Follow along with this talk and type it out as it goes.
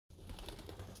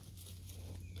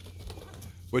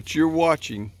What you're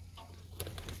watching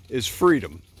is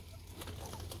freedom.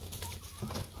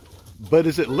 But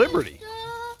is it liberty?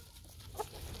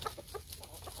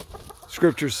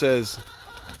 Scripture says,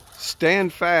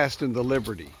 stand fast in the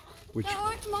liberty. Which,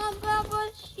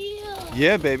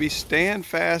 yeah, baby, stand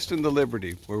fast in the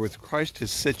liberty wherewith Christ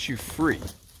has set you free,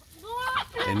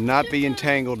 and not be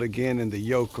entangled again in the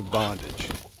yoke of bondage.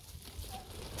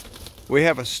 We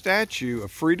have a statue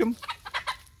of freedom?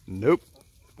 Nope.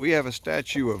 We have a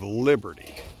statue of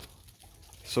liberty.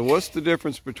 So what's the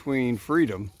difference between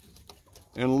freedom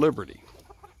and liberty?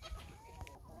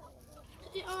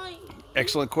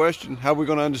 Excellent question. How are we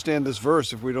going to understand this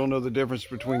verse if we don't know the difference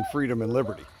between freedom and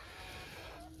liberty?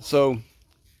 So,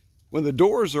 when the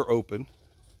doors are open,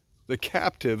 the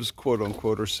captives, quote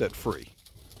unquote, are set free.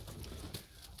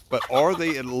 But are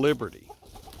they at liberty?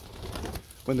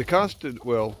 When the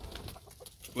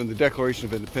Declaration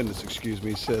of Independence,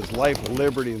 says life,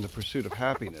 liberty, and the pursuit of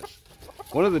happiness,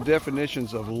 one of the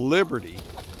definitions of liberty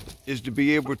is to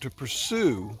be able to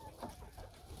pursue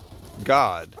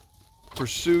God,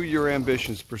 pursue your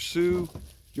ambitions, pursue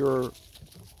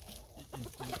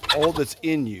all that's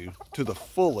in you to the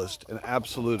fullest and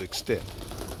absolute extent.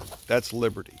 That's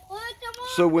liberty.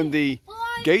 So when the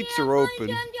gates are open,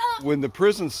 when the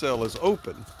prison cell is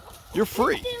open, you're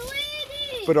free.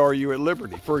 But are you at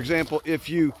liberty? For example, if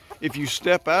you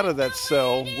step out of that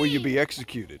cell, will you be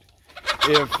executed?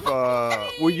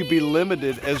 Will you be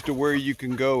limited as to where you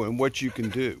can go and what you can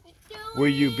do? Will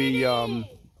you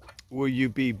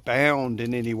be bound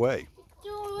in any way?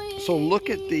 So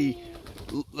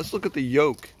let's look at the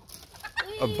yoke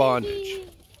of bondage.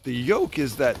 The yoke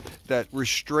is that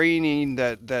restraining,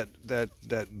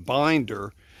 that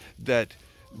binder that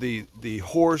the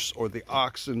horse or the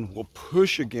oxen will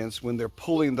push against when they're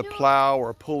pulling the plow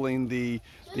or pulling the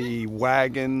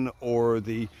wagon or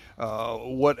the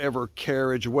whatever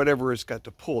carriage, whatever it's got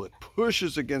to pull. It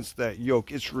pushes against that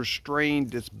yoke. It's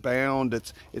restrained, it's bound,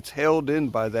 it's held in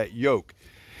by that yoke.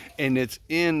 And it's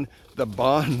in the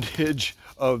bondage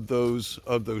of those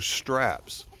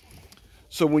straps.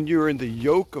 So when you're in the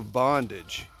yoke of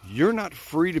bondage, you're not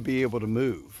free to be able to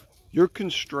move. You're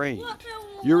constrained.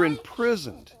 You're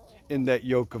imprisoned in that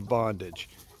yoke of bondage.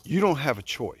 You don't have a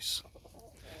choice.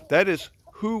 That is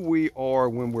who we are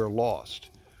when we're lost.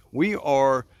 We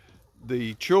are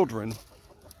the children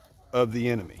of the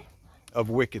enemy, of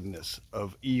wickedness,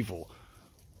 of evil.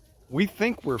 We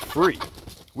think we're free.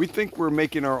 We think we're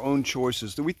making our own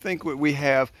choices. We think we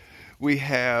have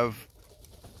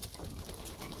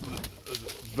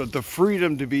the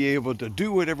freedom to be able to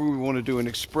do whatever we want to do and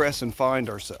express and find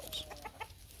ourselves.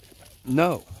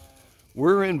 No,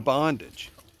 we're in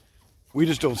bondage. We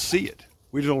just don't see it.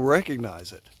 We don't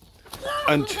recognize it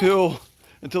until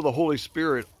the Holy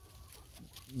Spirit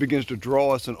begins to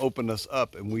draw us and open us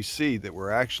up, and we see that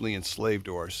we're actually enslaved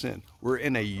to our sin. We're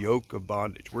in a yoke of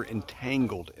bondage. We're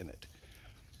entangled in it.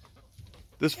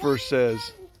 This verse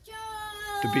says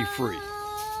to be free.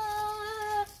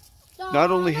 Not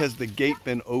only has the gate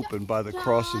been opened by the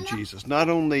cross of Jesus, not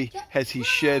only has he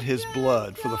shed his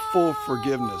blood for the full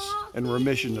forgiveness and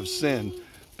remission of sin,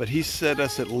 but he set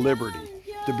us at liberty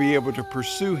to be able to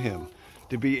pursue him,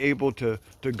 to be able to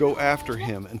go after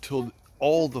him until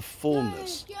all the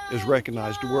fullness is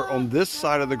recognized. We're on this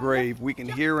side of the grave. We can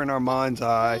hear in our mind's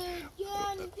eye.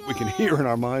 We can hear in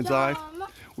our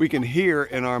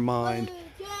mind,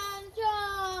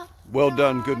 well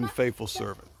done, good and faithful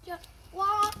servant.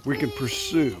 We can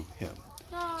pursue him.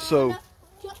 So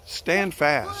stand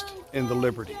fast in the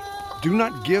liberty. Do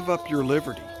not give up your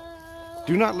liberty.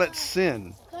 Do not let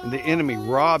sin and the enemy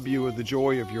rob you of the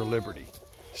joy of your liberty.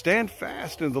 Stand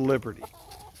fast in the liberty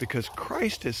because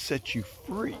Christ has set you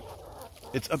free.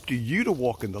 It's up to you to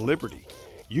walk in the liberty.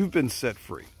 You've been set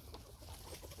free.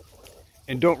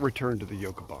 And don't return to the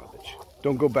yoke of bondage.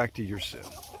 Don't go back to your sin.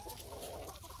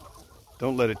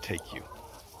 Don't let it take you.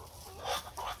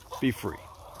 Be free.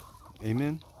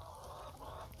 Amen.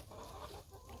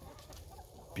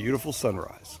 Beautiful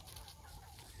sunrise.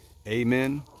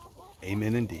 Amen.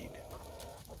 Amen indeed.